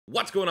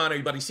What's going on,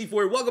 everybody?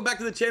 C4, welcome back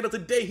to the channel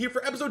today here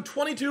for episode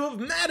 22 of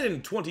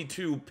Madden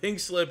 22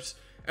 Pink Slips,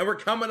 and we're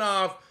coming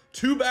off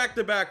two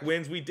back-to-back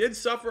wins. We did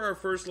suffer our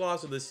first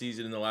loss of the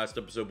season in the last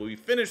episode, but we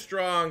finished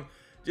strong,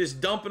 just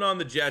dumping on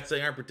the Jets.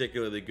 They aren't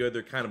particularly good.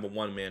 They're kind of a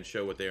one-man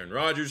show with Aaron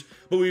Rodgers,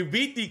 but we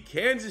beat the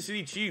Kansas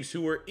City Chiefs,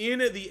 who were in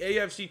the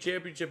AFC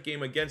Championship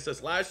game against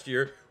us last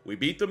year. We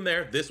beat them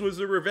there. This was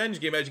the revenge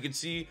game, as you can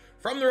see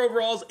from their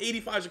overalls,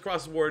 85s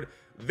across the board.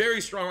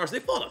 Very strong rush. They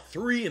fell to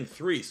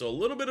 3-3, so a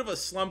little bit of a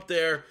slump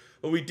there,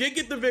 but we did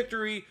get the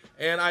victory.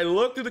 And I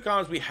looked through the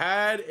comments. We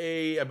had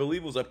I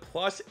believe it was a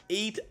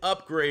 +8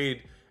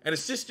 upgrade, and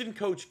assistant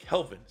coach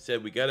Kelvin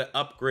said we got to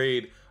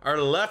upgrade our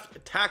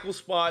left tackle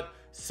spot,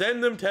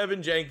 send them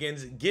Tevin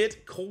Jenkins,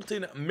 get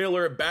Colton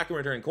Miller back in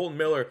return. Colton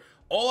Miller,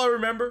 all I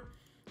remember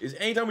is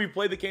anytime we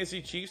played the Kansas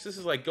City Chiefs, this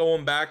is like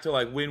going back to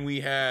like when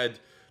we had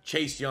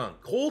Chase Young.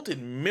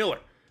 Colton Miller,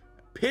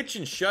 pitch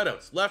and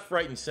shutouts, left,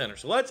 right, and center.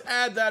 So let's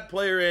add that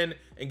player in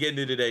and get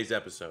into today's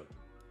episode.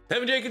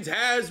 Tevin Jenkins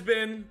has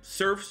been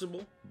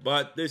serviceable,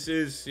 but this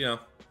is,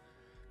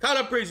 kind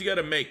of upgrades you got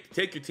to make to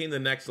take your team to the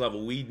next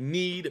level. We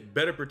need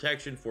better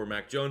protection for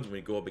Mac Jones when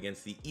we go up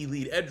against the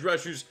elite edge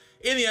rushers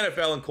in the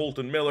NFL, and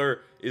Colton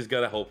Miller is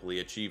going to hopefully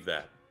achieve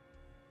that.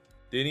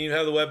 Didn't even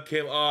have the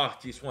webcam. Oh,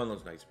 geez, one of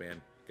those nights,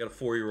 man. Got a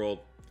 4-year-old,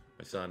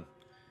 my son,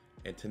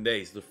 and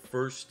today's the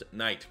first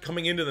night.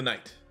 Coming into the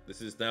night.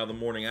 This is now the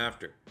morning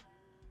after.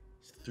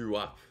 Threw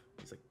up.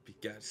 He's like, he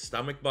got a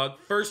stomach bug.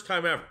 First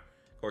time ever.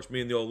 Of course,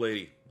 me and the old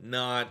lady,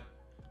 not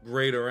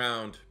great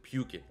around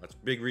puking. That's a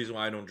big reason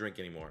why I don't drink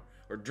anymore.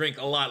 Or drink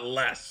a lot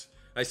less.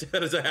 I said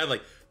that as I had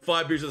like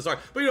 5 beers at the start.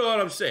 But you know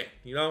what I'm saying.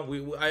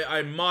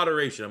 I'm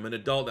moderation. I'm an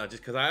adult now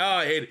just because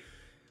I hate it.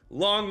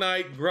 Long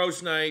night,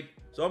 gross night.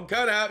 So I'm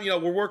kind of happy,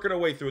 we're working our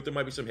way through it. There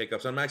might be some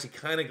hiccups. I'm actually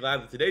kind of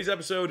glad that today's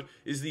episode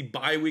is the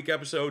bye week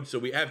episode. So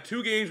we have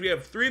 2 games. We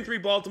have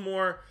 3-3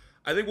 Baltimore.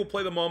 I think we'll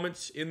play the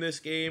moments in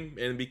this game,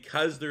 and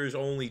because there's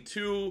only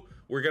 2,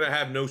 we're going to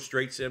have no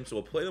straight sim, so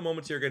we'll play the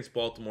moments here against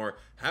Baltimore,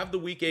 have the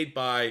Week 8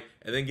 bye,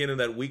 and then get into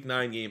that Week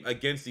 9 game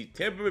against the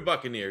Tampa Bay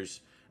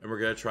Buccaneers, and we're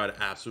going to try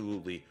to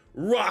absolutely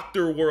rock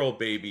their world,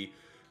 baby.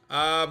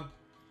 But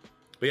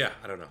yeah,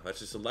 I don't know. That's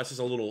just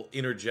a little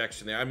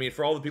interjection there. I mean,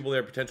 for all the people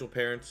there, potential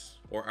parents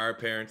or our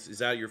parents, is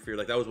that your fear?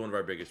 Like, that was one of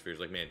our biggest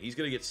fears. Like, man, he's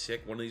going to get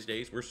sick one of these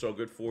days. We're so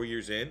good 4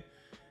 years in,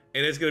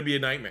 and it's going to be a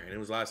nightmare, and it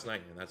was last night,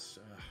 and that's...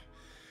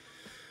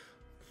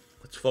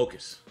 Let's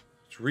focus.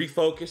 Let's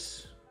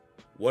refocus.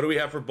 What do we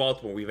have for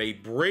Baltimore? We have a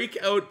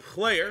breakout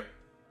player.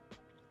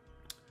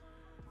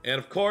 And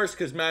of course,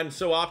 because Madden's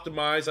so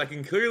optimized, I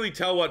can clearly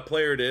tell what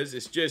player it is.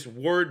 It's just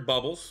word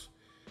bubbles.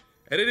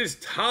 And it is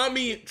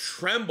Tommy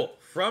Tremble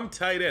from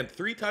tight end.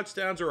 3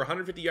 touchdowns or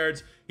 150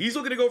 yards. He's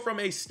looking to go from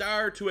a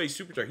star to a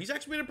superstar. He's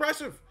actually been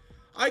impressive.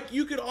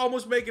 You could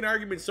almost make an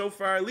argument so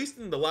far, at least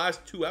in the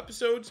last 2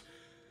 episodes.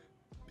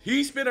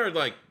 He's been our,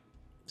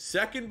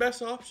 second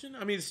best option.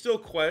 I mean, it's still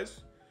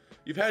Quez.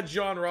 You've had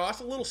John Ross,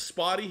 a little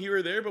spotty here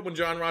or there, but when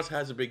John Ross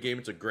has a big game,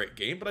 it's a great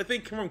game. But I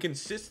think from a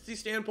consistency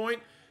standpoint,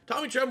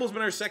 Tommy Tremble's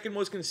been our second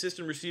most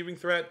consistent receiving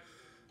threat.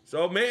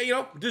 So,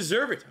 man,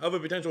 deserve it of a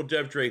potential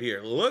dev trade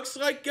here. Looks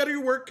like got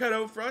your work cut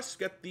out for us.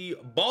 Got the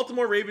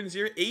Baltimore Ravens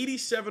here,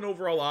 87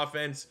 overall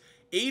offense,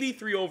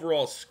 83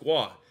 overall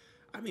squad.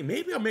 I mean,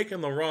 maybe I'm making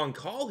the wrong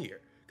call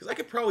here, because I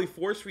could probably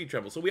force feed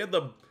Tremble. So we have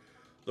the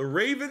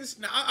Ravens.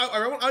 Now,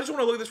 I just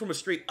want to look at this from a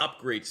straight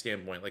upgrade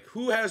standpoint. Like,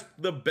 who has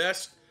the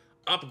best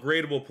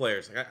upgradable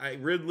players?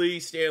 Ridley,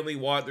 Stanley,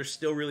 Watt, they're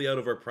still really out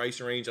of our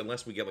price range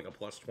unless we get like a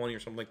 +20 or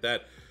something like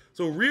that.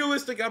 So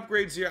realistic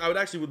upgrades here. I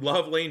would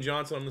love Lane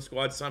Johnson on the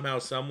squad somehow,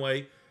 some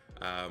way.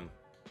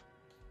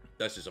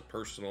 That's just a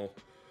personal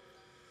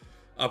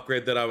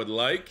upgrade that I would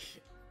like.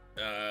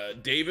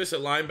 Davis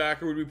at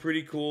linebacker would be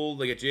pretty cool.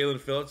 Like a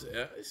Jalen Phillips.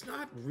 It's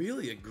not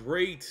really a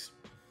great,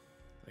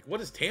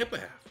 what does Tampa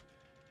have?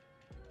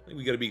 I think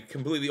we got to be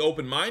completely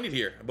open-minded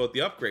here about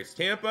the upgrades.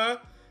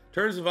 Tampa, in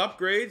terms of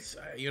upgrades,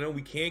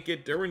 we can't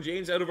get Derwin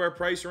James out of our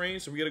price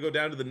range, so we got to go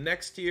down to the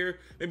next tier.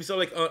 Maybe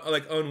something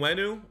like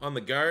Onwenu on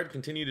the guard,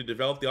 continue to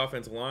develop the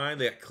offensive line.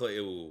 They got Clay.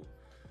 Ooh,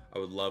 I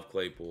would love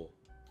Claypool.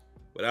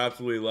 Would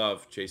absolutely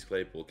love Chase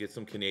Claypool. Get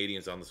some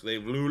Canadians on the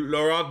slave.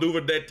 Laurent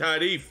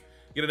Duvernay-Tardif.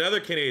 Get another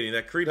Canadian.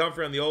 That Creed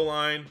Humphrey on the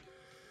O-line.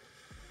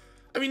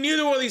 I mean,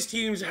 neither one of these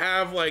teams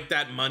have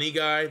that money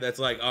guy that's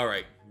all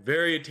right,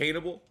 very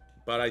attainable.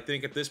 But I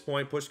think at this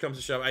point, push comes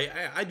to shove,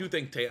 I do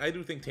think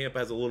Tampa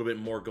has a little bit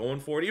more going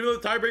for it. Even though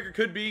the tiebreaker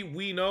could be,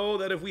 we know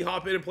that if we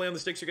hop in and play on the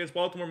sticks against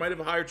Baltimore, might have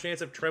a higher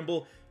chance of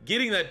Tremble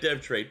getting that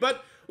dev trade.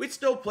 But we'd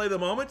still play the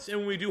moments, and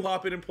when we do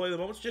hop in and play the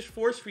moments, just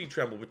force feed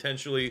Tremble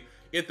potentially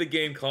if the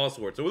game calls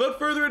for it. So without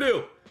further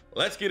ado,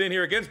 let's get in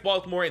here against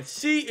Baltimore and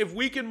see if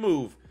we can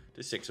move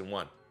to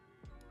 6-1.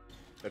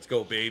 Let's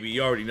go, baby.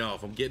 You already know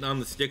if I'm getting on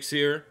the sticks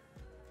here,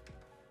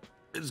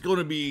 it's going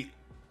to be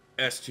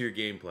S-tier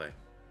gameplay.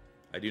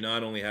 I do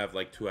not only have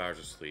 2 hours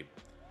of sleep.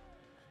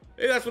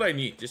 Hey, that's what I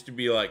need, just to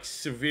be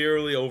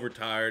severely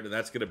overtired, and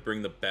that's gonna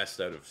bring the best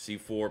out of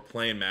C4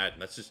 playing Madden.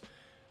 That's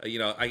you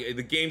know,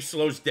 the game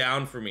slows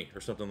down for me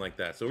or something like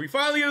that. So we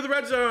finally get to the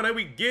red zone and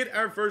we get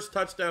our first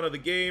touchdown of the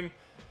game.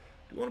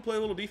 Do you want to play a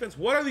little defense?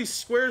 What are these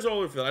squares all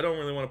over the field? I don't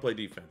really want to play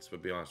defense,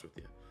 but be honest with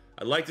you.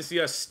 I'd like to see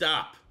us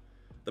stop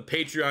the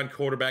Patreon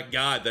quarterback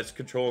god that's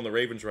controlling the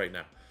Ravens right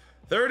now.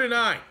 3rd and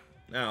 9.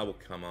 Now we'll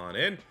come on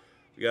in.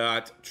 We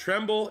got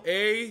Tremble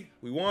A.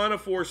 We want to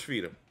force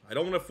feed him. I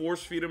don't want to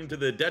force feed him to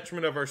the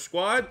detriment of our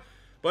squad,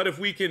 but if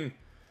we can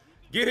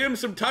get him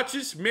some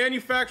touches,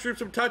 manufacture him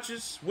some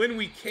touches when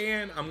we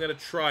can, I'm going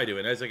to try to.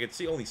 And as I can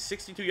see, only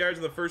 62 yards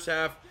in the first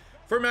half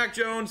for Mac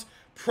Jones.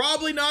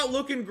 Probably not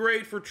looking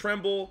great for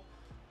Tremble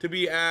to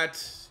be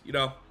at, you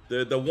know,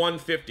 the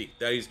 150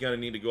 that he's going to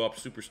need to go up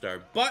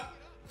superstar. But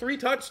 3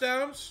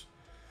 touchdowns,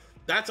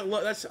 that's a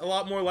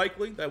lot more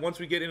likely that once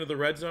we get into the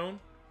red zone,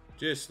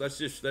 let's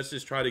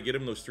just try to get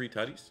him those 3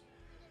 tutties.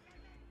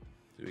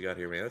 See what we got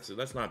here, man.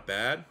 That's not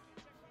bad.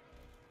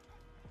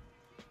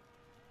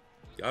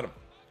 Got him.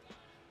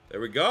 There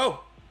we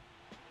go.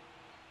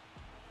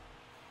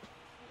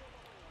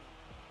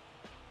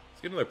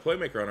 Let's get another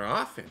playmaker on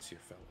our offense here,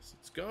 fellas.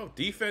 Let's go.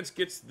 Defense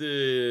gets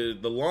the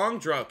long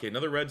draw. Okay,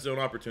 another red zone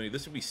opportunity.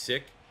 This would be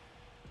sick.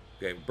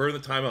 Okay, burn the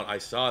timeout. I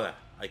saw that.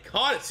 I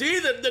caught it. See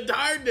the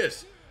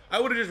tiredness. I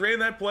would have just ran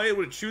that play. It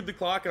would have chewed the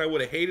clock, and I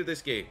would have hated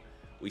this game.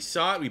 We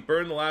saw it. We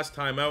burned the last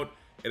timeout.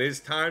 It is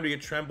time to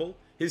get Tremble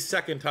his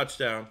 2nd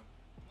touchdown,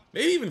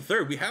 maybe even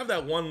 3rd. We have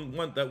that one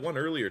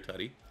earlier,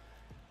 Tutty.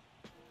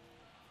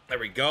 There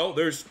we go.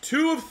 There's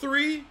 2 of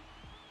 3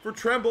 for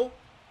Tremble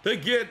to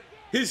get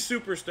his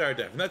superstar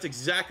dev, and that's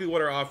exactly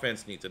what our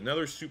offense needs.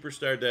 Another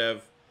superstar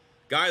dev,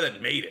 guy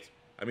that made it.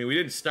 I mean, we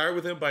didn't start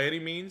with him by any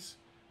means,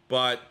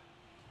 but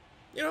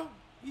you know,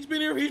 he's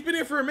been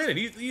here for a minute.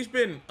 He's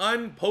been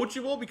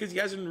unpoachable because he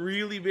hasn't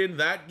really been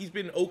that. He's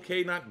been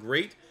okay, not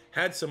great.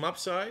 Had some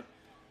upside,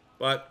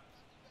 but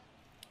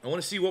I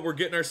want to see what we're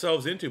getting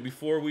ourselves into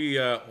before we.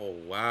 Oh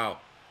wow!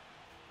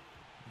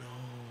 No.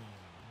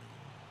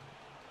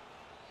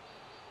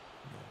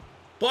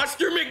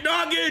 Buster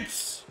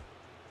McNuggets!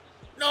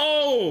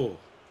 No!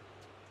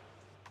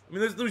 I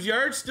mean, those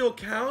yards still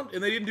count,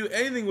 and they didn't do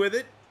anything with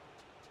it.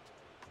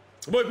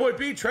 Boy,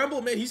 B,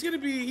 Tremble, man, he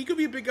could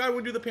be a big guy when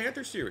we do the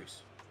Panther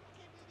series.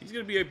 He's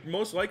going to be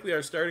most likely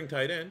our starting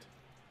tight end.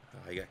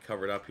 Oh, he got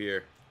covered up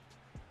here.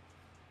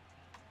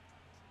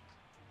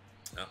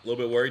 A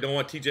little bit worried. Don't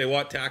want TJ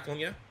Watt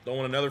tackling you. Don't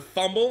want another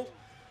fumble.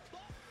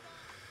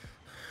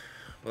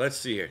 Well, let's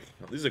see here.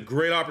 This is a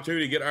great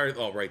opportunity to get our...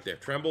 Oh, right there.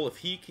 Tremble, if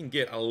he can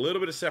get a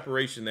little bit of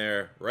separation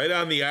there, right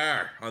on the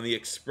R, on the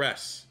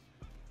express.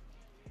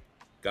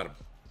 Got him.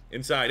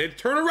 Inside. And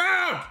turn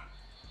around!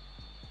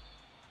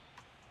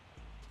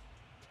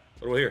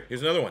 What do we hear?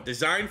 Here's another one.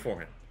 Designed for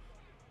him.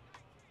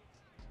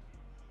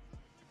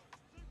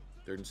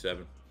 3rd and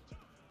 7.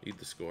 Need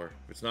the score.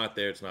 If it's not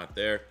there, it's not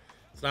there.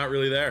 It's not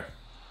really there.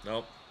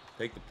 Nope.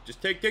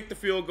 Just take the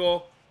field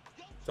goal.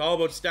 It's all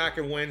about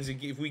stacking wins.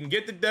 If we can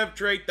get the dev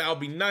trait, that'll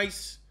be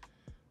nice.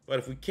 But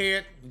if we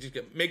can't, just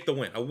make the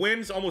win. A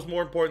win's almost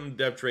more important than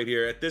the dev trait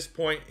here. At this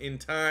point in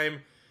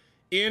time,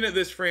 in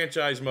this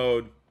franchise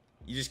mode,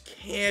 you just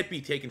can't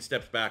be taking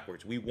steps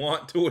backwards. We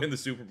want to win the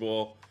Super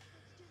Bowl.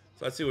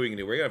 So let's see what we can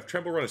do. We're going to have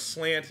Tremble run a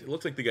slant. It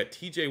looks like they got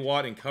TJ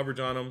Watt in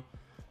coverage on him.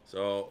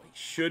 So he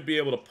should be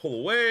able to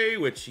pull away,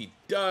 which he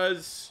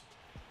does.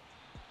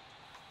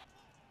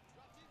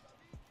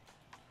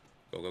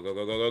 Go, go, go,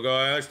 go, go, go, go.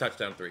 There's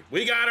touchdown 3.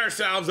 We got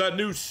ourselves a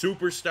new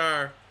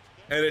superstar,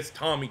 and it's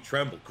Tommy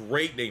Tremble.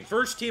 Great name.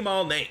 First team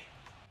all name.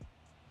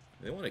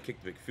 They want to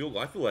kick the big field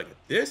goal. I feel like at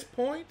this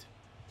point,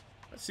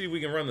 let's see if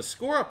we can run the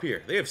score up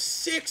here. They have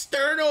 6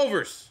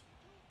 turnovers,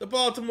 the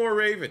Baltimore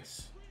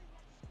Ravens.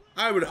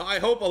 I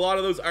hope a lot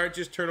of those aren't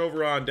just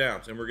turnover on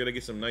downs, and we're going to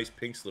get some nice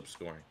pink slip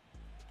scoring.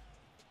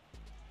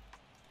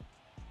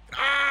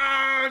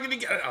 Ah, I'm going to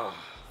get it. Oh.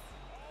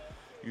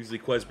 Usually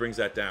Quez brings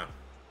that down.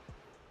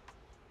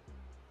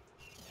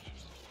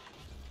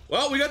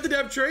 Well, we got the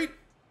dev trait.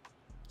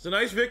 It's a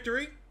nice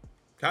victory.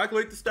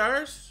 Calculate the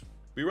stars.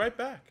 Be right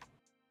back.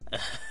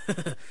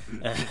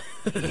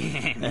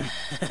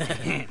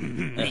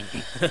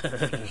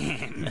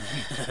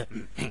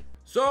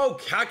 So,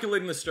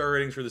 calculating the star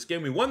ratings for this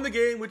game. We won the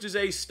game, which is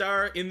a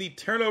star in the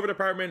turnover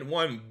department.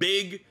 Won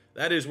big.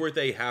 That is worth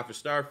a half a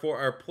star. For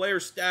our player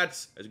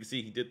stats, as you can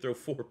see, he did throw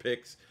 4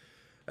 picks.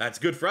 That's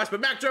good for us. But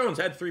Mac Jones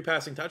had 3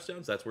 passing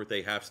touchdowns. That's worth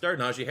a half star.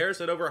 Najee Harris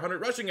had over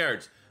 100 rushing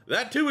yards.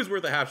 That, too, is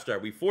worth a half star.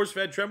 We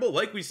force-fed Tremble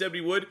like we said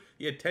we would.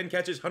 He had 10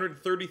 catches,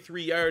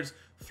 133 yards,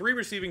 3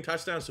 receiving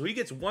touchdowns. So he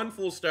gets 1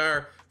 full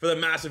star for the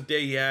massive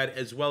day he had,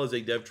 as well as a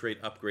dev trait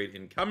upgrade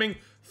incoming.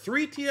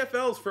 3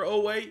 TFLs for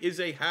OA is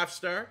a half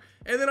star.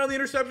 And then on the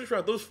interception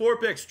front, those 4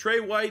 picks, Trey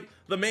White,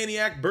 the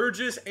Maniac,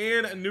 Burgess,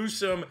 and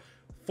Newsome.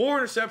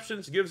 4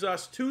 interceptions gives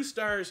us 2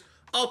 stars.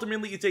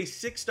 Ultimately, it's a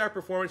 6-star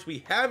performance.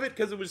 We have it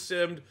because it was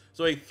simmed.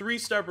 So a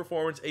 3-star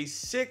performance, a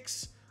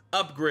 6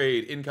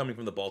 upgrade incoming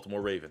from the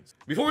Baltimore Ravens.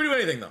 Before we do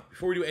anything, though,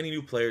 before we do any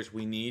new players,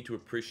 we need to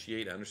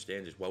appreciate and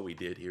understand just what we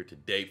did here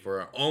today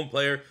for our own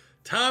player,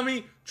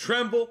 Tommy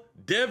Tremble,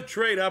 dev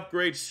trade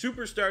upgrade,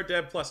 superstar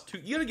dev plus 2.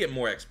 You gotta get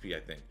more XP,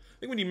 I think.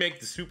 think when you make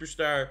the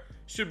superstar,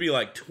 should be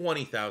like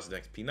 20,000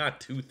 XP, not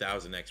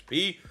 2,000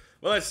 XP.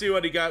 Well, let's see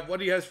what he got,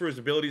 what he has for his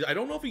abilities. I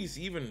don't know if he's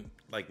even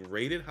like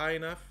rated high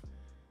enough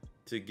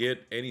to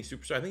get any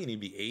superstar. I think he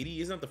need to be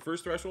 80. Isn't that the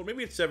first threshold?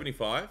 Maybe it's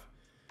 75.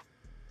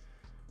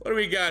 What do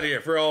we got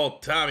here for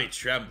old Tommy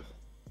Tremble?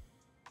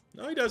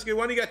 No, he does get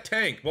one. He got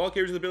tank. Ball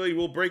carries ability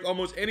will break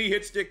almost any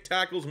hit stick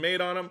tackles made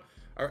on him.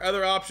 Our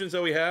other options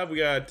that we have, we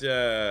got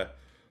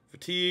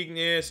fatigue,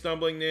 nah,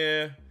 stumbling,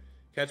 nah.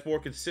 Catch more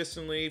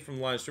consistently from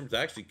the line of scrimmage.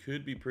 That actually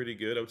could be pretty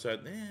good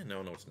outside.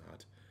 No, it's not.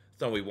 That's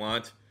not what we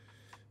want.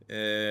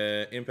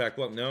 Impact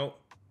luck, no.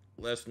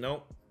 Less,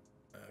 no.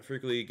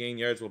 Frequently gain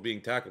yards while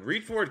being tackled.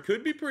 Reach for it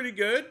could be pretty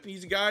good.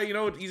 He's a guy, you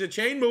know, he's a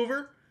chain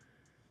mover.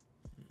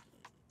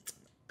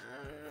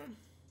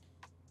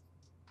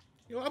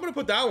 You know, I'm going to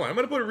put that one. I'm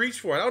going to put a reach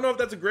for it. I don't know if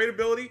that's a great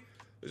ability.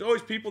 There's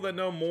always people that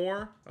know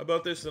more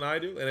about this than I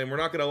do. And then we're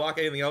not going to lock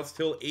anything else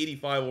till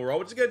 85 overall,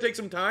 which is going to take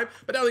some time.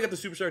 But now they got the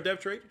superstar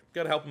dev trait.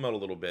 Got to help them out a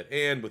little bit.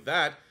 And with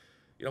that,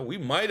 you know, we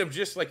might have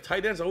just, like,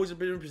 tight ends always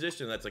been in a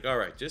position that's like, all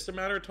right, just a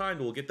matter of time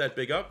we'll get that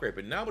big upgrade.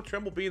 But now with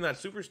Tremble being that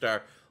superstar,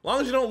 as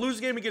long as you don't lose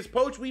a game against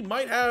Poach, we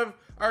might have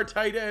our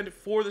tight end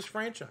for this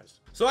franchise.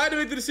 So I had to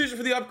make the decision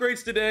for the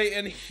upgrades today,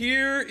 and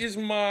here is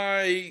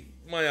my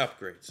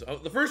upgrades. So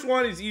the first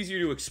one is easier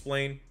to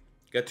explain.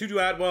 Got Tutu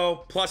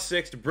Atwell,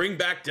 +6 to bring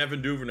back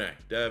Devin Duvernay.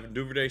 Devin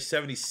Duvernay,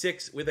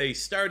 76 with a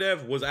star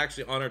dev, was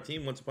actually on our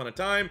team once upon a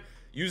time,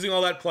 using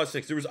all that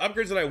 +6. There was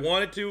upgrades that I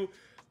wanted to.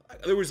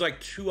 There was like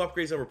 2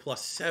 upgrades that were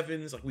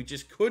 +7s. Like we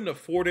just couldn't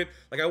afford it.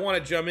 Like I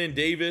wanted Jamin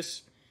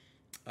Davis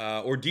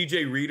or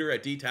DJ Reader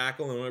at D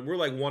tackle, and we're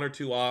like 1 or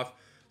 2 off.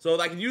 So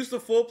I can use the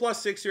full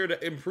 +6 here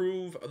to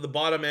improve the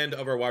bottom end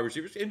of our wide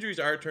receivers. Injuries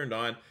are turned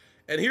on.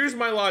 And here's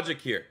my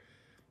logic here.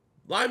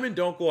 Linemen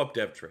don't go up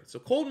depth trait. So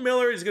Colton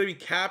Miller is going to be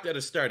capped at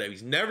a start dev.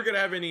 He's never going to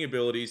have any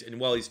abilities. And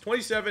while he's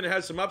 27 and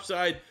has some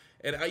upside,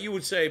 and you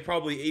would say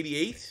probably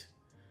 88,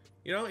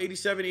 you know,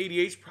 87,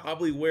 88 is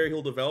probably where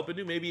he'll develop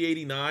into, maybe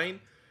 89.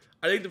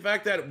 I think the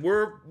fact that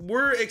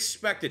we're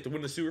expected to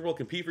win the Super Bowl,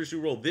 compete for the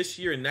Super Bowl this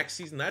year and next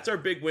season, that's our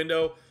big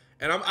window.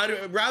 And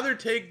I'd rather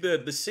take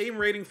the same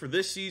rating for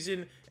this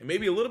season and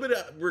maybe a little bit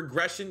of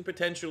regression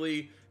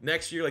potentially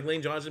next year. Like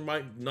Lane Johnson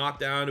might knock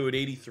down to an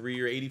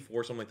 83 or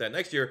 84, something like that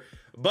next year.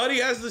 But he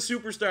has the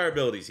superstar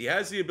abilities. He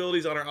has the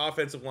abilities on our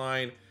offensive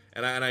line.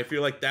 And I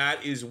feel like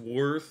that is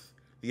worth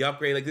the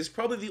upgrade. Like this is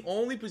probably the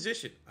only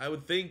position I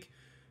would think,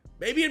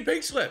 maybe in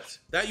pink slips,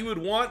 that you would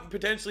want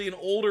potentially an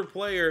older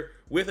player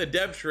with a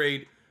dev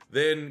trait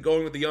than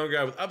going with the younger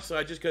guy with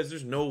upside, just because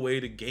there's no way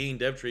to gain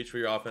dev traits for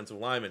your offensive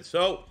lineman.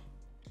 So,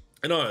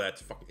 I know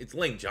that's it's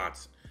Lane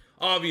Johnson.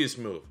 Obvious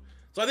move.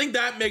 So I think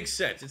that makes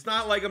sense. It's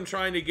not like I'm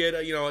trying to get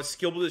a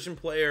skill position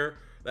player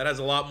that has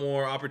a lot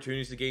more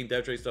opportunities to gain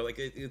dev trait stuff. Like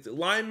it's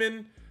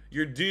lineman,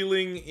 you're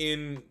dealing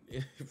in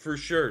for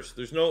sure.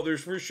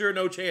 There's for sure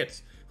no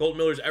chance Colton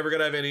Miller's ever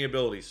gonna have any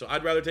abilities. So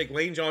I'd rather take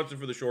Lane Johnson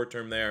for the short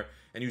term there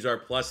and use our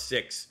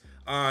 +6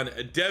 on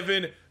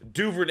Devin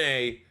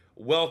Duvernay.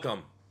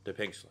 Welcome to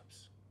Pink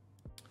Slips.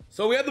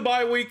 So we had the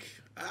bye week.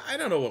 I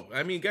don't know.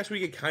 I mean, I guess we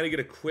could kind of get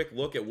a quick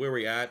look at where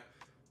we're at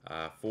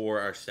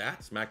for our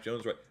stats. Mac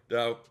Jones,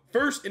 right?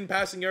 First in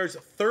passing yards,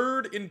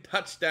 third in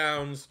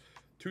touchdowns,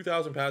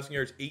 2,000 passing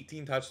yards,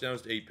 18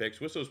 touchdowns to 8 picks.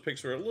 Wish those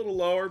picks were a little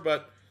lower,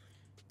 but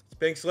it's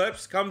Pink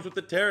Slips. Comes with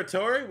the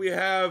territory. We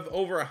have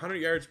over 100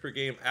 yards per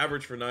game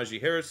average for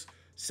Najee Harris.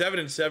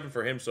 7-7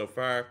 for him so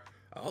far.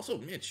 Also,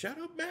 man, shout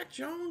out Mac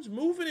Jones,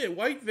 moving it.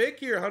 White Vic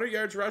here, 100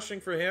 yards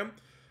rushing for him.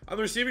 On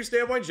the receiving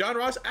standpoint, John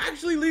Ross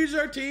actually leads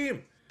our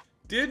team.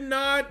 Did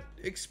not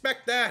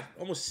expect that.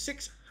 Almost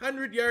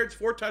 600 yards,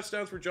 4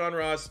 touchdowns for John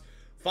Ross.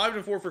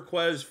 5-4 for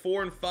Quez,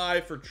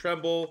 4-5 for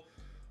Tremble.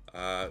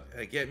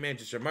 Again, man,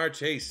 just Jamar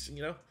Chase,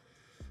 you know.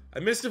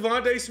 I missed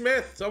Devontae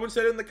Smith. Someone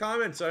said it in the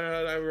comments.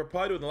 I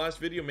replied to it in the last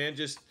video, man.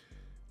 There's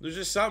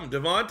just something.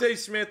 Devontae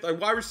Smith, our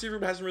wide receiver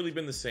hasn't really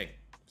been the same.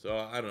 So,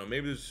 I don't know.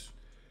 Maybe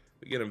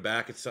we get him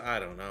back. I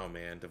don't know,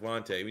 man.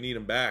 Devontae, we need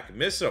him back.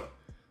 Miss him.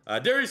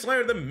 Darius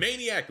Leonard, the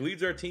Maniac,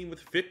 leads our team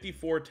with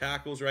 54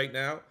 tackles right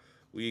now.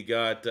 We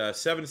got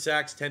 7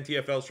 sacks, 10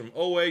 TFLs from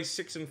Owe,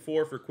 6-4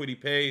 for Kwity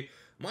Paye.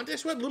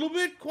 Montez Sweat, a little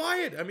bit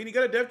quiet. I mean, he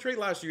got a dev trait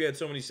last year. He had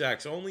so many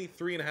sacks. Only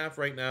 3.5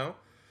 right now.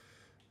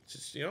 It's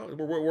just, you know,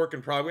 we're work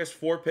in progress.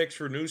 4 picks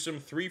for Newsome,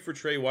 3 for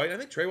Trey White. I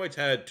think Trey White's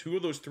had 2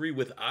 of those 3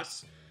 with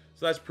us.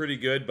 So that's pretty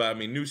good. But, I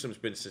mean, Newsome's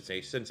been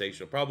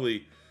sensational.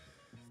 Probably,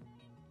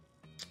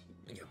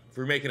 you know, if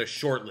we're making a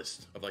short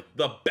list of, like,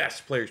 the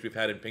best players we've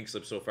had in Pink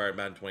Slip so far at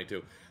Madden 22,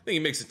 I think he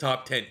makes the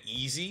top 10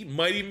 easy.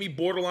 Might even be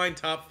borderline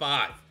top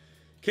 5.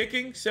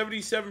 Kicking,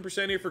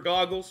 77% here for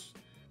Goggles.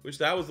 Wish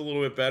that was a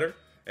little bit better.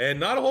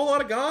 And not a whole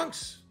lot of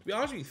gongs. To be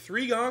honest with you,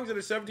 3 gongs at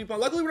a 17 punt.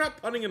 Luckily, we're not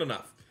punting it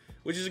enough,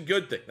 which is a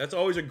good thing. That's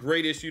always a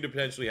great issue to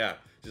potentially have.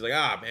 Just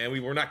like, man,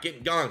 we're not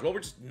getting gongs. Well, we're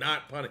just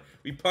not punting.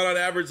 We punt on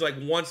average like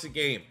once a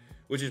game,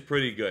 which is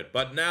pretty good.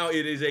 But now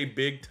it is a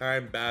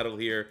big-time battle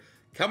here.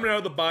 Coming out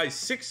of the bye,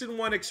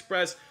 6-1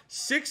 Express,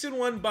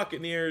 6-1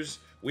 Buccaneers.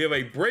 We have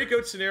a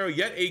breakout scenario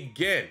yet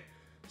again.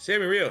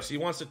 Sammy Rios, he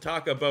wants to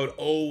talk about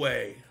Owe.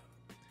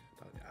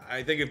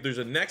 I think if there's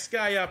a next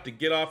guy up to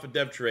get off a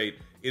depth trade,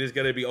 it is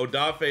going to be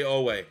Odafe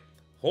Owe.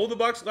 Hold the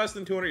Bucks less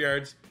than 200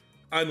 yards,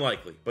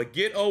 unlikely. But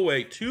get Owe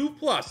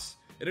 2+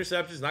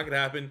 interceptions, not going to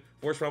happen.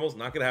 Forced fumbles,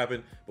 not going to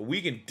happen. But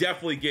we can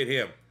definitely get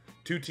him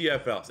 2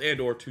 TFLs and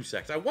or 2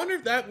 sacks. I wonder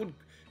if that would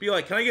be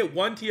like, can I get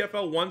 1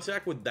 TFL, 1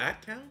 sack? Would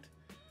that count?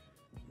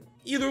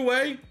 Either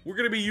way, we're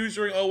going to be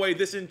using Owe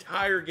this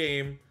entire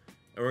game.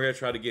 And we're going to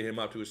try to get him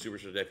up to a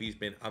superstar depth. He's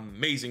been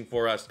amazing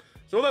for us.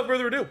 So without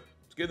further ado,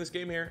 let's get in this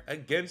game here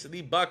against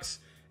the Bucks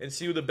and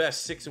see who the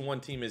best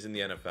 6-1 team is in the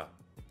NFL.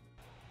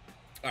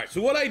 All right,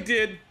 so what I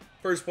did,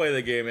 first play of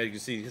the game, as you can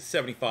see,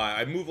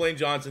 75. I moved Lane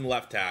Johnson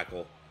left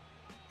tackle.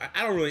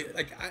 I don't really,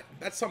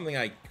 that's something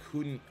I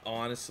couldn't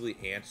honestly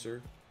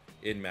answer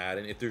in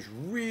Madden. If there's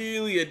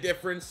really a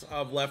difference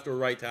of left or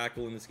right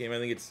tackle in this game, I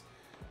think it's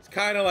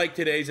kind of like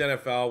today's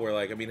NFL where,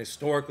 like, I mean,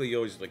 historically, you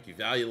always, like, you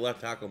value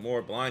left tackle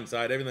more, blind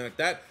side, everything like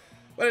that.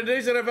 But in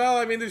today's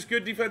NFL, I mean, there's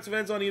good defensive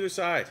ends on either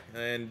side.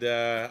 And,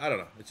 I don't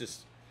know. It's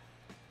just...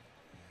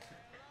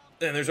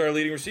 And there's our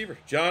leading receiver,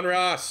 John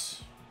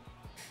Ross.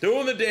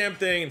 Doing the damn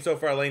thing. And so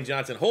far, Lane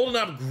Johnson holding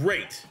up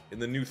great in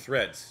the new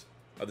threads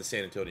of the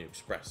San Antonio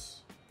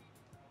Express.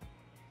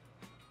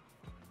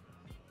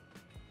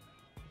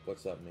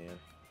 What's up, man?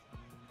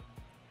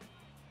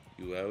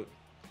 You out?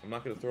 I'm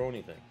not going to throw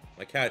anything.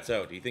 My cat's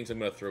out. He thinks I'm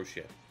going to throw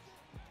shit.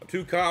 I'm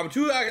too calm.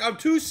 I'm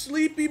too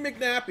sleepy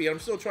McNappy. I'm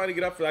still trying to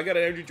get up for that. I got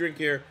an energy drink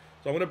here,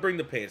 so I'm going to bring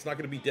the pain. It's not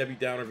going to be Debbie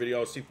Downer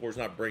video. C4's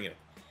not bringing it.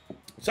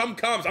 If something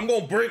comes, I'm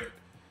going to bring it.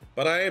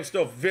 But I am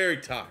still very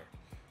tired.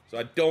 So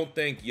I don't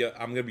think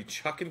I'm going to be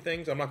chucking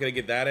things. I'm not going to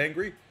get that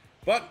angry.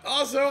 But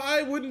also,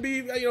 I wouldn't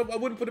be, I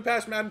wouldn't put it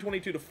past Madden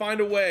 22 to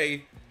find a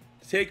way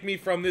to take me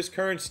from this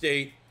current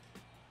state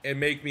and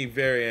make me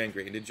very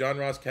angry. And did John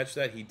Ross catch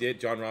that? He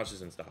did. John Ross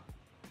isn't stopped.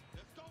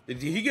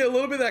 Did he get a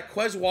little bit of that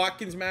Quez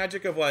Watkins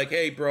magic of like,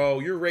 hey, bro,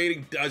 your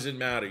rating doesn't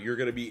matter. You're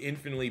going to be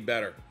infinitely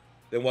better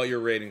than what your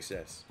rating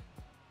says.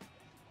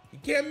 He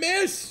can't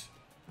miss.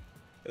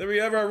 And then we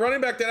have our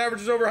running back that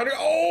averages over 100.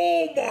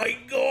 Oh, my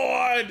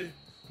God.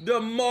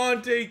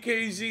 DeMonte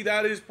KZ.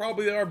 That is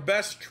probably our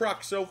best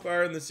truck so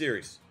far in the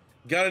series.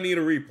 Gotta need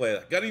a replay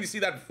of that. Gotta need to see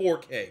that in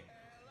 4K.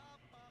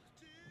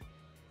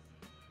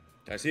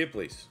 Can I see it,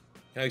 please?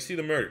 Can I see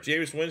the murder?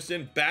 Jameis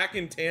Winston back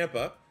in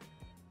Tampa.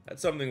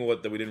 That's something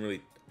that we didn't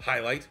really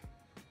highlight.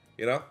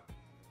 You know?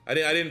 I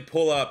didn't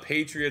pull up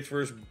Patriots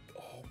versus...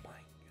 Oh, my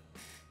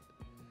God.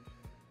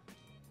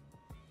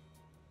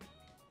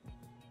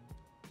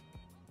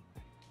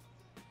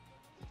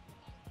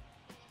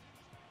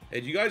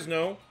 Hey, do you guys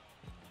know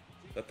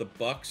that the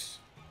Bucks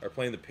are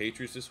playing the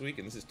Patriots this week?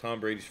 And this is Tom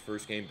Brady's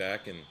first game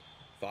back in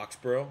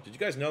Foxborough. Did you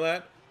guys know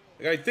that?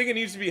 Like, I think it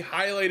needs to be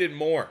highlighted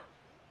more.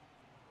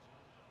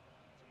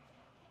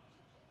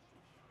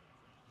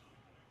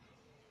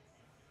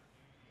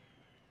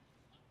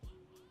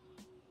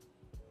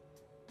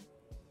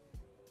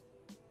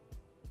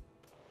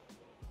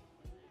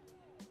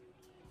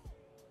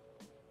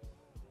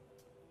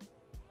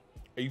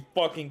 Are you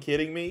fucking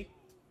kidding me?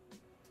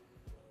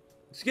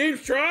 This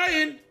game's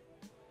trying.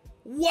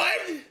 What?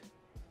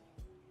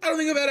 I don't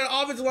think I've had an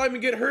offensive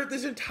lineman get hurt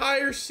this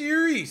entire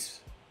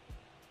series.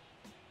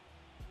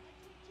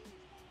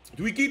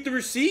 Do we keep the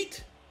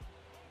receipt?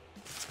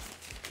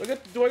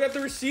 Do I got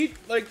the receipt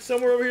like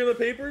somewhere over here in the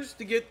papers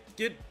to get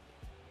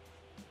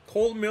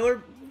Colton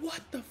Miller? What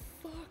the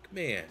fuck,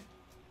 man?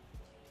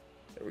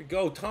 There we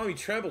go. Tommy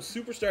Tremble,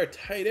 superstar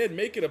tight end,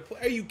 making a play.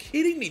 Are you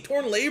kidding me?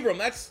 Torn labrum.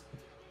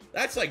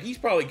 That's like he's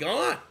probably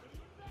gone.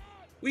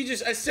 We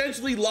just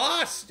essentially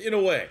lost in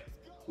a way.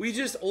 We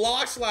just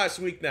lost last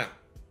week now.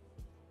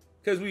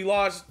 Because we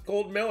lost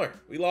Colton Miller.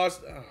 We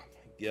lost... Oh,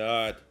 my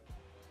God.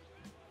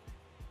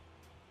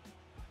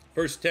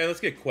 First 10. Let's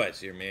get Quez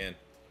here, man.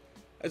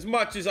 As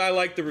much as I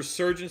like the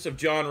resurgence of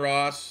John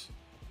Ross,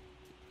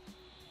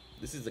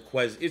 this is the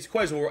Quez... It's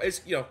Quez...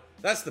 It's,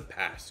 that's the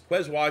past.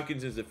 Quez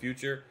Watkins is the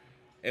future.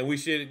 And we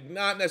should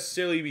not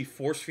necessarily be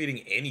force-feeding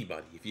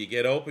anybody. If you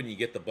get open, you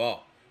get the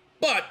ball.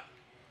 But,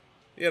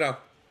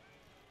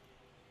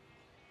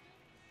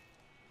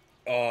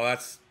 Oh,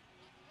 that's...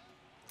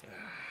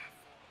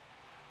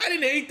 I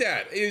didn't hate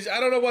that. I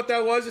don't know what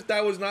that was. If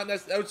that was not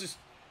necessarily... That was just...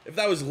 If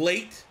that was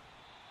late.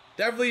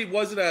 Definitely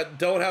wasn't a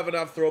don't have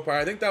enough throw power.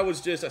 I think that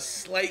was just a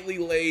slightly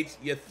late.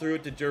 You threw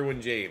it to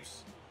Derwin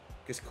James.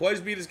 Because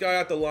Quez beat his guy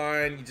out the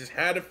line. You just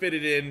had to fit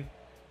it in.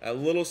 A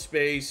little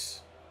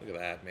space. Look at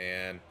that,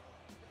 man.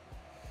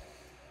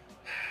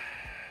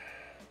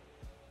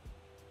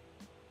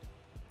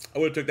 I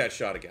would have took that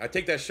shot again. I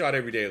take that shot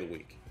every day of the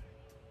week.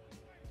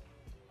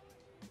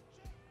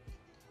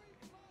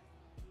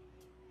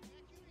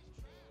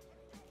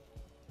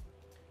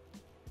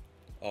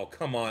 Oh,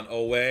 come on,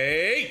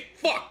 Owe.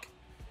 Fuck!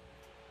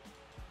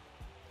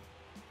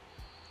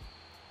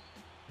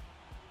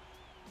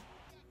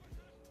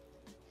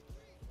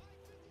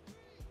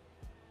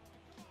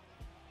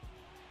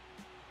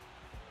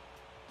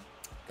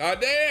 God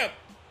damn!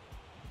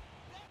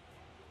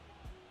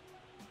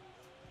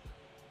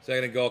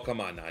 Second and goal.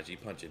 Come on, Najee.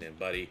 Punch it in,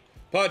 buddy.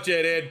 Punch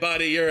it in,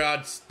 buddy. You're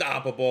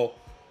unstoppable.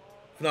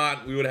 If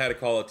not, we would have had to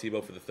call out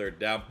Tebow for the 3rd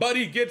down. But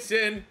he gets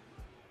in.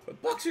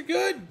 But Bucks are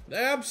good.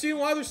 I'm seeing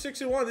why they're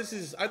 6-1. This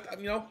is,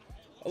 you know,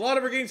 a lot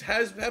of our games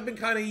have been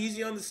kind of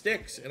easy on the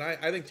sticks. And I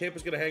think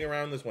Tampa's going to hang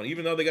around this one.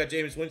 Even though they got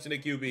Jameis Winston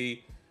at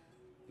QB,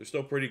 they're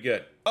still pretty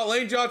good. Oh,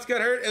 Lane Johnson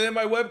got hurt, and then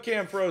my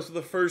webcam froze for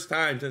the first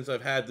time since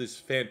I've had this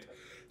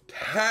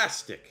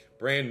fantastic,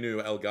 brand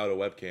new Elgato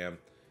webcam.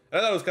 And I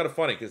thought it was kind of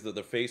funny because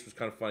the face was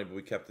kind of funny, but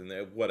we kept it in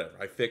there. Whatever.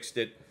 I fixed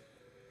it.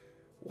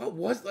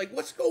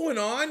 What's going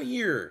on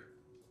here?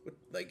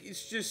 Like,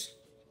 it's just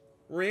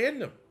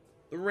random.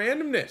 The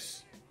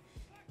randomness.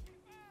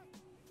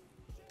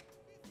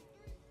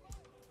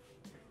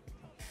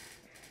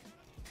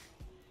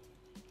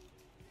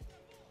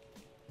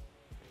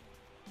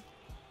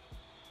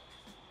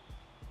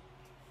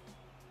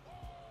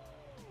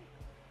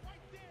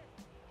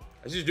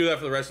 I should just do that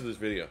for the rest of this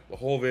video. The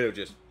whole video,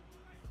 just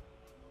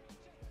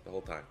the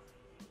whole time.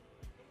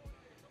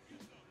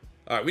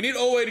 All right, we need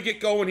OA to get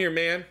going here,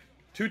 man.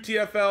 2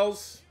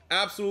 TFLs,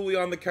 absolutely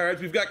on the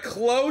cards. We've got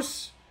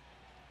close.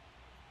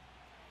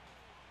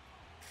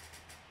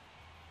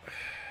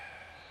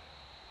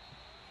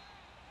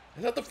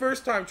 I thought the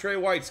first time Trey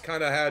White's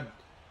kind of had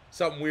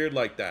something weird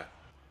like that.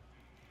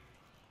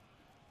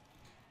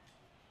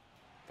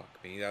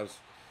 Fuck me, that was...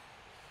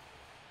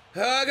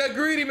 I got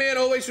greedy, man.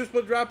 Always just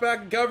put drop back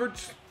and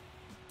coverage.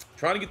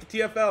 Trying to get the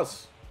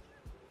TFLs.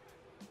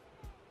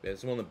 Yeah, this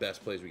is one of the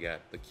best plays we got.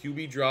 The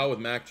QB draw with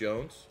Mac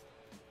Jones.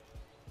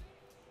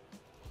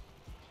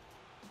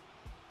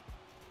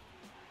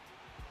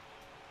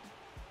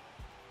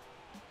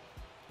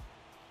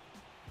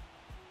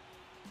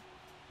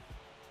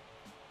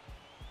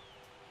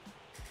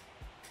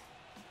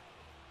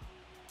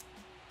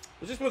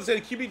 I was just about to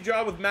say the QB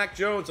draw with Mac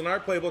Jones in our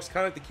playbook's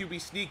kind of like the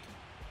QB sneak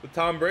with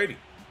Tom Brady.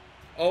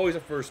 Always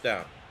a first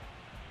down.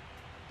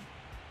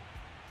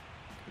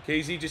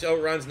 KZ just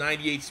outruns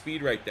 98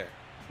 speed right there.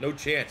 No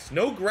chance.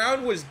 No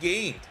ground was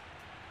gained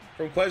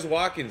from Quez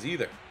Watkins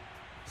either.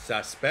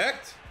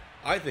 Suspect?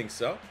 I think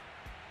so.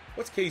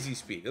 What's KZ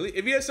speed?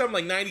 If he has something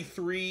like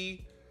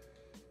 93,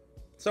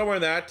 somewhere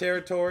in that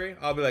territory,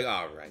 I'll be like,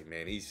 all right,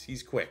 man,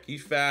 he's quick.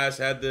 He's fast,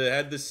 had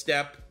the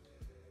step.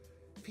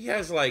 If he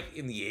has like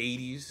in the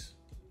 80s,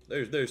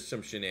 there's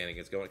some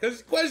shenanigans going on.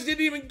 Because Quez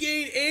didn't even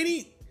gain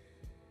any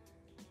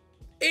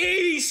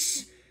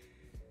 80s.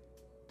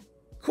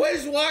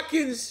 Quez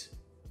Watkins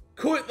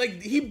could,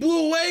 like, he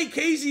blew away.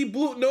 KZ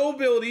blew no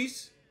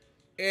abilities.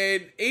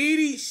 And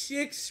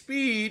 86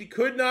 speed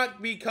could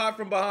not be caught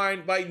from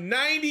behind by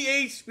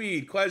 98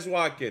 speed. Quez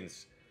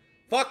Watkins.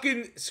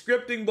 Fucking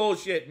scripting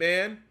bullshit,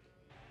 man.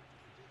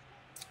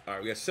 All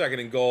right, we got 2nd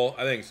and goal.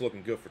 I think it's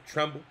looking good for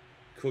Tremble.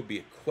 Could be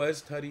a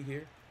Quez tutty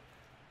here.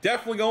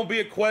 Definitely gonna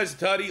be a Quez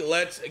tutty.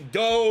 Let's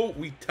go.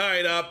 We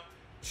tied up.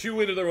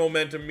 Chew into the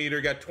momentum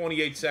meter. Got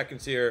 28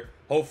 seconds here.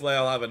 Hopefully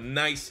I'll have a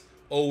nice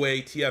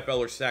OA, TFL,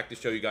 or sack to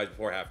show you guys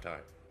before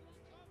halftime.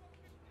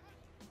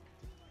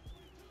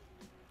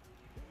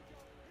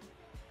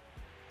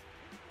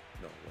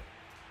 No way.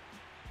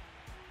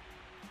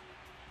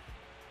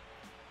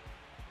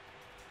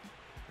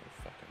 No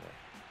fucking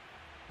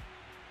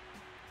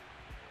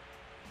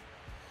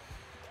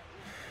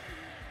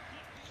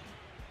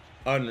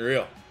way.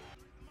 Unreal.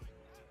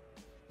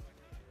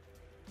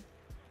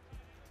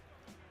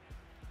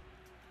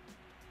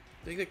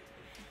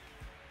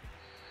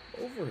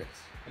 Over it.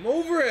 I'm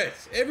over it.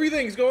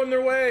 Everything's going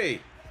their way.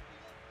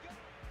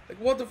 Like,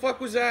 what the fuck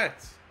was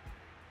that?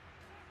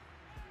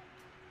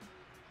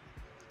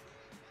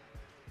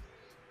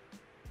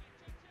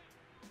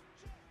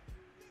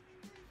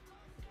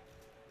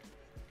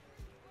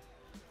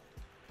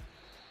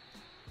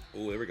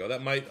 Oh, there we go.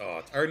 That might... Oh,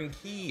 it's Arden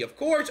Key. Of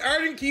course,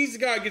 Arden Key's the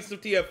guy who gets the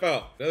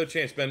TFL. Another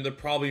chance, Ben. They're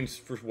probably,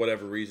 for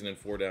whatever reason, in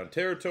 4-down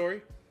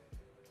territory.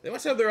 They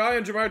must have their eye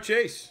on Jamar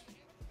Chase.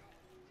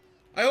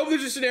 I hope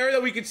there's a scenario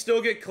that we could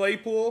still get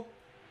Claypool.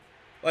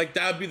 Like,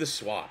 that would be the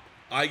swap.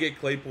 I get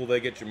Claypool, they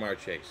get Jamar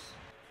Chase.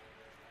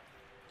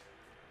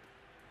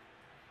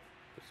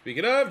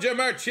 Speaking of,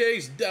 Jamar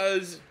Chase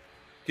does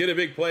get a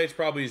big play. It's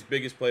probably his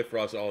biggest play for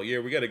us all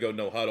year. We got to go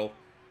no huddle.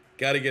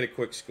 Got to get a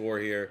quick score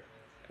here.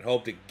 And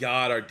hope to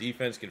God our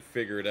defense can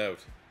figure it out.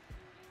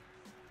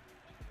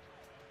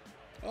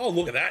 Oh,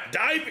 look at that.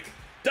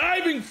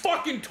 Diving,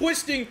 fucking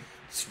twisting,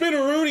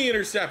 spinneroonie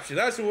interception.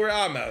 That's where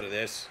I'm out of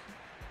this.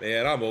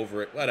 Man, I'm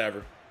over it.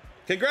 Whatever.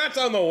 Congrats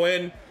on the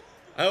win.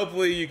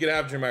 Hopefully you can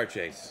have Jamar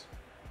Chase.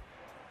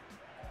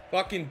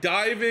 Fucking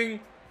diving,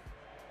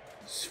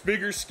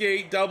 figure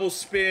skate, double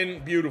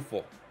spin.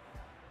 Beautiful.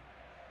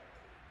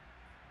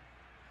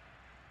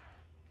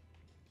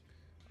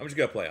 I'm just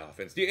going to play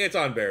offense. It's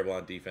unbearable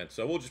on defense,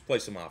 so we'll just play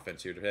some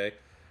offense here today.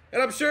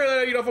 And I'm sure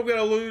that, you know, if I'm going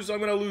to lose, I'm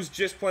going to lose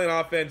just playing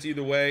offense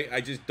either way. I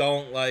just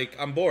don't like...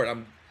 I'm bored.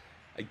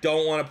 I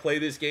don't want to play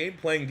this game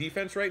playing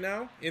defense right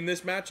now in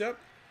this matchup.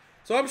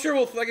 So I'm sure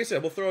we'll, like I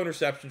said, we'll throw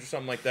interceptions or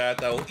something like that.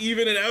 That'll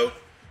even it out,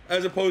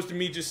 as opposed to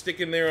me just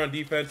sticking there on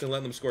defense and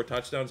letting them score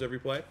touchdowns every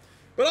play.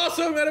 But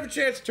also, I'm going to have a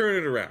chance to turn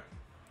it around.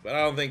 But I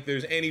don't think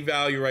there's any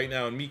value right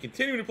now in me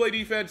continuing to play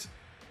defense,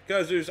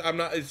 because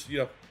it's, you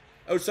know,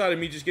 outside of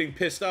me just getting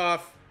pissed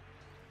off.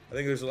 I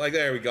think there's like,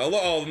 there we go.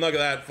 Oh, look at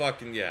that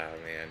fucking, yeah,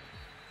 man.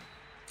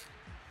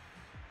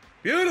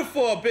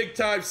 Beautiful, big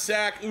time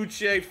sack,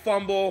 Uche,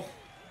 fumble.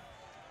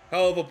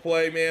 Hell of a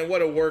play, man.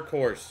 What a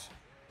workhorse.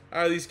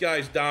 How are these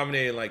guys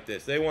dominating like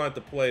this? They want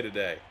to play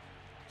today.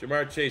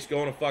 Jamar Chase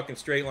going a fucking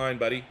straight line,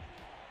 buddy.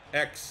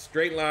 X,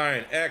 straight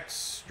line, X,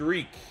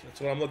 streak.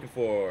 That's what I'm looking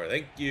for.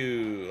 Thank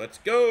you. Let's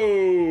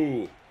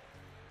go.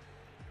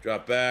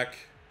 Drop back.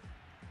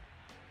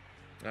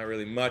 Not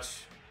really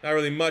much. Not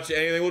really much of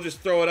anything. We'll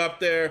just throw it up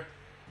there.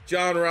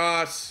 John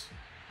Ross.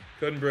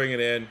 Couldn't bring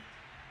it in.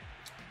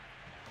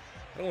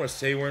 I don't want to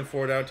say we're in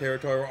 4-down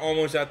territory. We're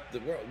almost at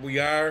the... We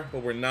are,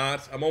 but we're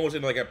not. I'm almost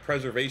in like a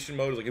preservation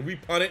mode. It's like, if we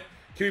punt it,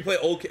 can we play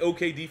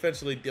okay defense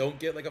so they don't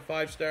get like a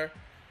 5-star?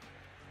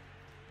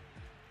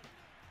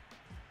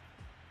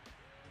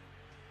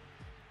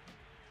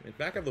 I mean,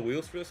 back have the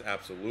wheels for this?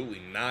 Absolutely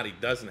not. He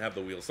doesn't have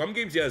the wheels. Some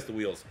games he has the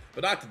wheels,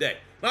 but not today.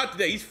 Not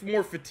today. He's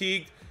more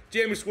fatigued.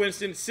 Jameis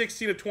Winston,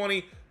 16 of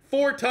 20,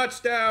 4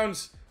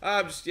 touchdowns.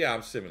 I'm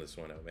simming this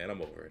one out, man.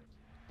 I'm over it.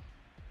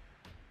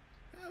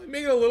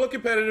 Making it a little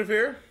competitive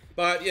here,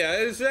 but yeah,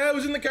 it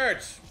was in the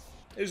cards.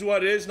 It is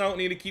what it is. Don't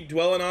need to keep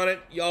dwelling on it.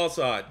 Y'all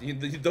saw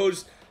it.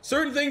 Those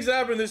certain things that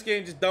happen in this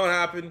game just don't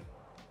happen,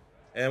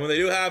 and when they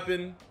do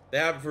happen, they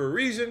happen for a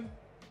reason.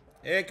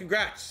 And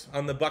congrats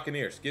on the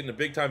Buccaneers getting a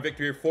big-time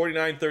victory here,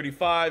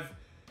 49-35,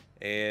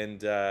 and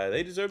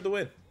they deserved the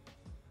win.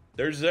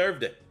 They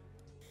deserved it.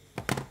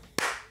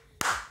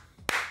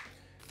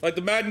 Like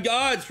the Madden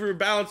gods for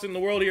balancing the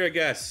world here, I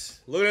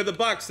guess. Looking at the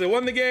Bucs, they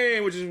won the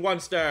game, which is 1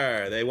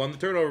 star. They won the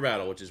turnover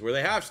battle, which is where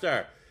they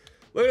half-star.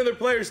 Look at their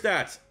player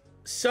stats.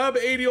 Sub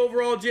 80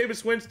 overall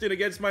Jameis Winston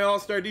against my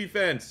all-star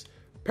defense.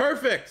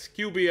 Perfect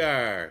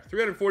QBR.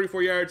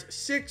 344 yards,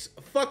 6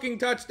 fucking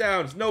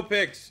touchdowns, no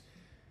picks.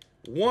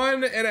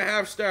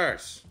 1.5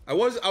 stars. I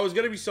was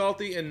gonna be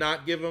salty and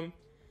not give him.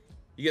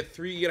 You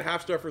get a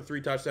half star for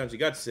 3 touchdowns. You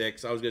got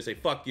 6. I was gonna say,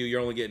 fuck you,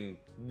 you're only getting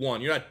 1.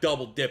 You're not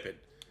double dipping.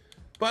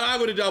 But I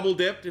would have double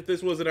dipped if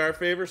this was in our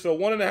favor. So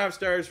 1.5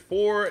 stars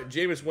for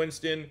Jameis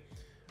Winston.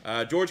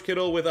 George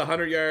Kittle with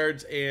 100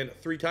 yards and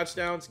 3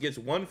 touchdowns gets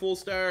 1 full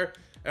star.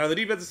 And on the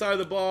defensive side of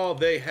the ball,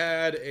 they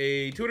had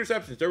 2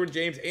 interceptions. Derwin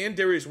James and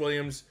Darius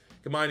Williams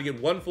combined to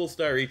get 1 full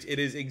star each. It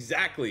is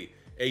exactly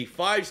a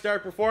 5-star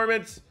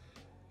performance.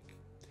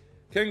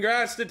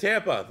 Congrats to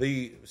Tampa,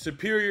 the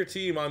superior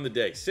team on the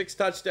day. 6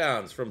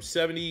 touchdowns from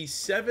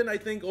 77, I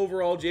think,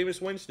 overall,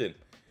 Jameis Winston.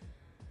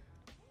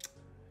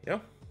 Yeah.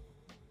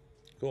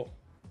 Cool.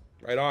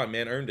 Right on,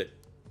 man. Earned it.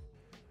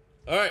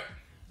 All right.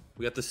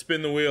 We got to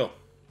spin the wheel.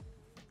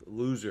 The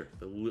loser.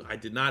 I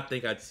did not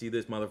think I'd see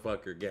this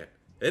motherfucker again.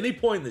 At any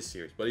point in this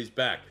series, but he's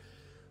back.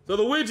 So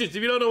the widgets, if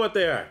you don't know what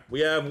they are, we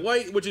have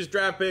white, which is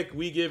draft pick.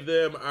 We give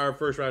them our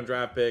first-round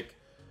draft pick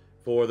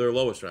for their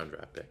lowest round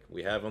draft pick.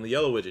 We have on the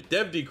yellow widget,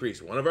 dev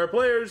decrease, one of our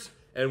players,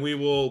 and we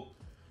will,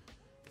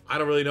 I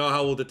don't really know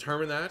how we'll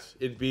determine that.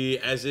 It'd be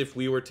as if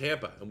we were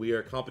Tampa, and we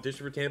are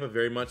competition for Tampa,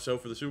 very much so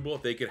for the Super Bowl.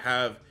 If they could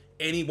have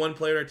any one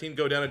player on our team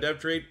go down a dev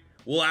trade,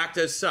 we'll act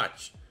as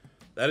such.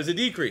 That is a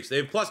decrease. They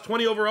have plus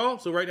 20 overall,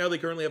 so right now they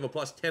currently have a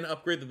plus 10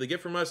 upgrade that they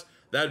get from us.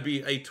 That'd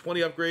be a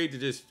 20 upgrade to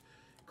just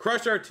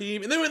crush our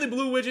team. And then with the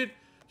blue widget,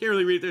 can't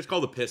really read it there. It's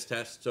called the piss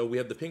test. So we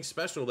have the pink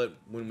special that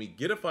when we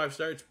get a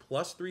 5-star, it's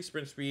plus 3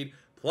 sprint speed,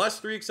 plus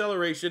 3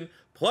 acceleration,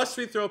 plus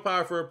 3 throw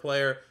power for a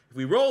player. If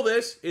we roll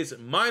this, it's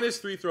minus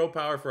 3 throw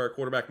power for our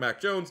quarterback,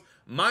 Mac Jones,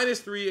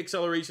 minus 3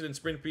 acceleration and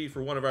sprint speed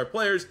for one of our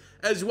players,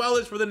 as well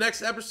as for the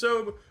next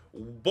episode,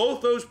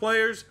 both those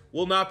players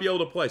will not be able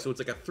to play. So it's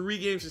like a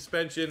 3-game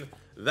suspension.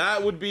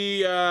 That would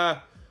be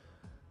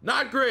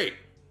not great.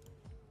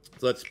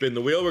 So let's spin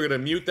the wheel. We're going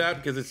to mute that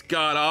because it's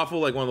god-awful,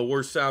 like one of the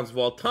worst sounds of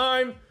all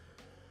time.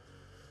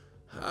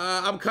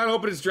 I'm kind of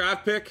hoping it's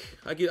draft pick.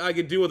 I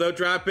could do without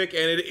draft pick,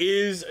 and it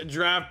is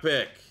draft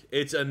pick.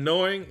 It's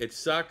annoying. It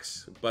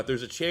sucks, but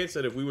there's a chance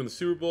that if we win the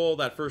Super Bowl,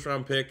 that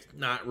first-round pick,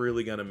 not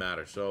really going to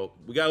matter. So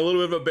we got a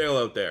little bit of a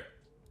bailout there.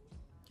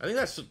 I think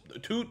that's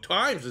 2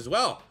 times as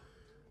well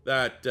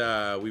that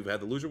we've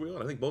had the loser wheel,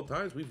 and I think both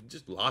times we've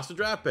just lost a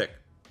draft pick.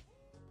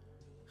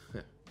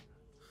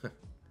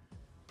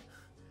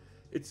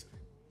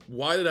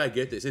 Why did I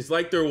get this? It's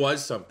like there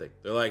was something.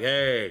 They're like,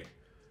 hey,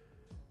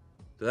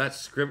 was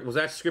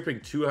that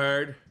scripting too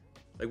hard?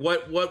 Like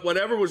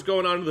whatever was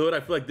going on in the hood,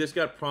 I feel like this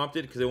got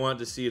prompted because they wanted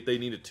to see if they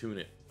need to tune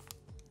it.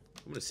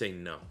 I'm gonna say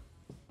no.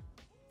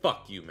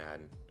 Fuck you,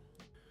 Madden.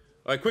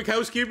 All right, quick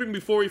housekeeping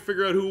before we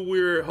figure out who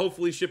we're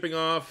hopefully shipping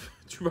off.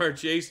 Jamar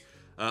Chase.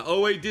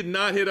 08 did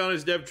not hit on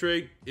his dev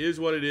trade. It is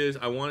what it is.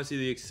 I want to see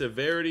the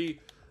severity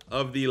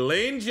of the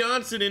Lane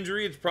Johnson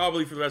injury. It's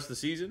probably for the rest of the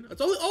season. It's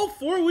only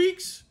 4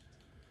 weeks.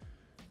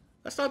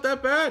 That's not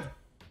that bad.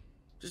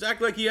 Just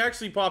act like he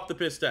actually popped the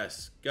piss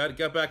test. Got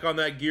back on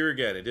that gear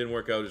again. It didn't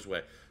work out his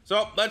way.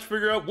 So let's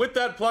figure out with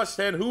that plus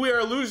 10 who we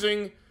are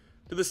losing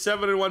to the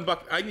 7-1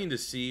 Buck. I need to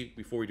see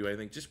before we do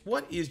anything. Just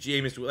what is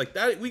Jameis doing? Like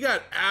that, we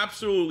got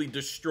absolutely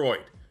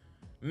destroyed,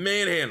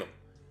 manhandled,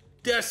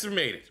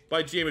 decimated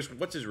by Jameis.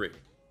 What's his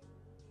rating?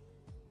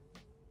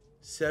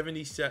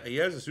 77. He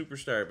has a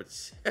superstar, but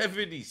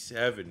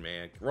 77,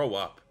 man. Grow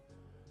up.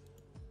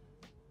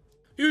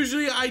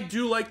 Usually, I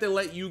do like to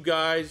let you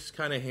guys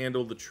kind of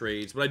handle the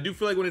trades, but I do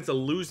feel like when it's a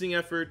losing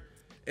effort,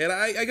 and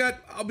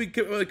I'll be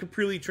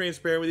completely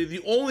transparent with you.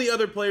 The only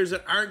other players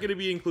that aren't going to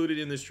be included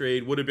in this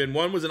trade would have been,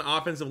 one was an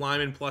offensive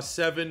lineman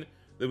 +7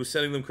 that was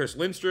sending them Chris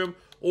Lindstrom,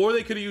 or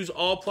they could have used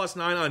all +9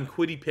 on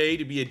Kwity Paye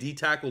to be a D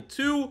tackle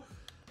too.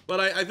 But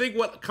I think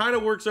what kind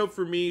of works out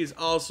for me is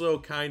also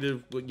kind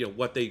of, you know,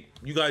 what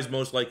you guys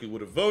most likely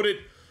would have voted.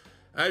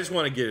 I just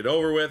want to get it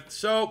over with.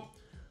 So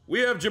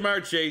we have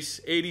Ja'Marr Chase,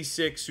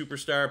 86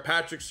 superstar,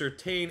 Patrick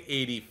Surtain,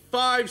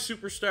 85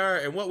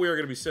 superstar, and what we are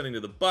going to be sending to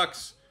the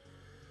Bucks,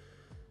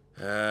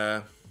 you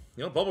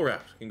know, bubble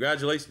wrap.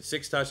 Congratulations,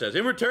 6 touchdowns.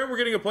 In return, we're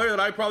getting a player that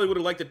I probably would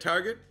have liked to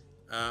target.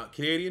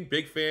 Canadian,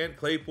 big fan,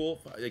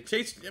 Claypool. Like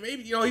Chase,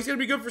 maybe, you know, he's going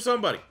to be good for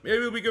somebody. Maybe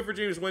he'll be good for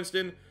Jameis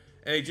Winston,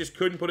 and he just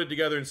couldn't put it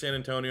together in San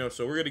Antonio.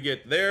 So we're going to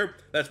get there.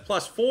 That's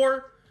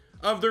 +4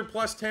 of their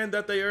 +10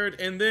 that they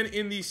earned. And then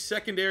in the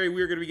secondary,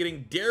 we're going to be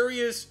getting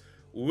Darius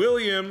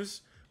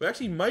Williams, who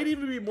actually might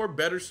even be more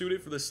better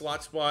suited for the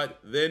slot spot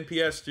than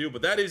PS2,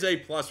 but that is a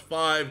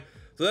 +5.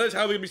 So that is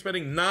how we're going to be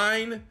spending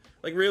 9.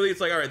 Like, really,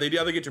 it's like, all right, they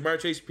either get Ja'Marr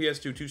Chase,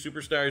 PS2, 2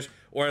 superstars,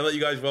 or I let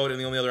you guys vote, and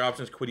the only other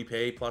option is Kwity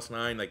Paye,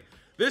 +9. Like,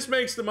 this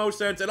makes the most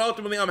sense, and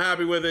ultimately, I'm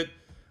happy with it.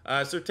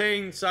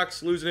 Surtain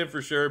sucks, losing him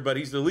for sure, but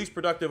he's the least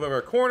productive of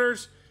our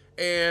corners,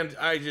 and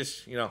I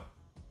just, you know,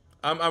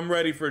 I'm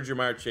ready for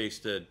Ja'Marr Chase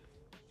to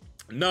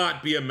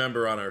not be a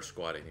member on our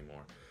squad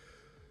anymore.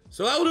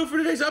 So that will do it for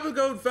today's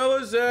episode,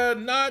 fellas.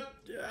 Not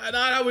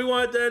how we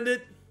wanted to end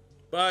it,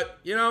 but,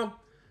 you know,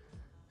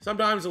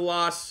 sometimes a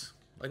loss.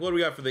 Like, what do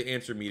we got for the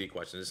answer media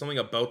question? Is something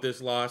about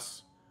this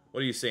loss?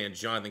 What are you saying,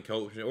 Jonathan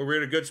Coach? We're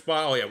in a good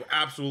spot. Oh, yeah, we're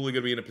absolutely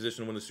going to be in a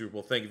position to win the Super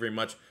Bowl. Thank you very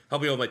much.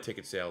 Help me out with my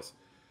ticket sales.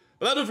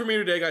 But that'll do it for me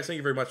today, guys. Thank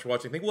you very much for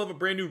watching. I think we'll have a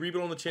brand new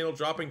rebuild on the channel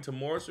dropping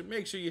tomorrow, so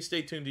make sure you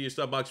stay tuned to your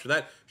sub box for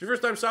that. If it's your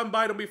first time stopping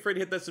by, don't be afraid to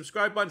hit that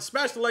subscribe button.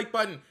 Smash the like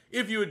button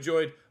if you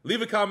enjoyed.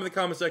 Leave a comment in the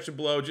comment section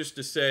below just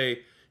to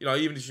say, you know,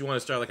 even if you want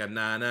to start like a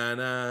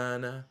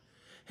na.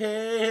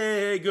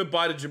 Hey,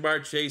 goodbye to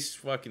Ja'Marr Chase.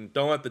 Fucking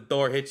don't let the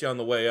door hit you on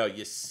the way out.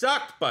 You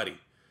sucked, buddy.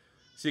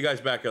 See you guys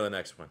back on the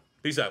next one.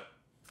 Peace out.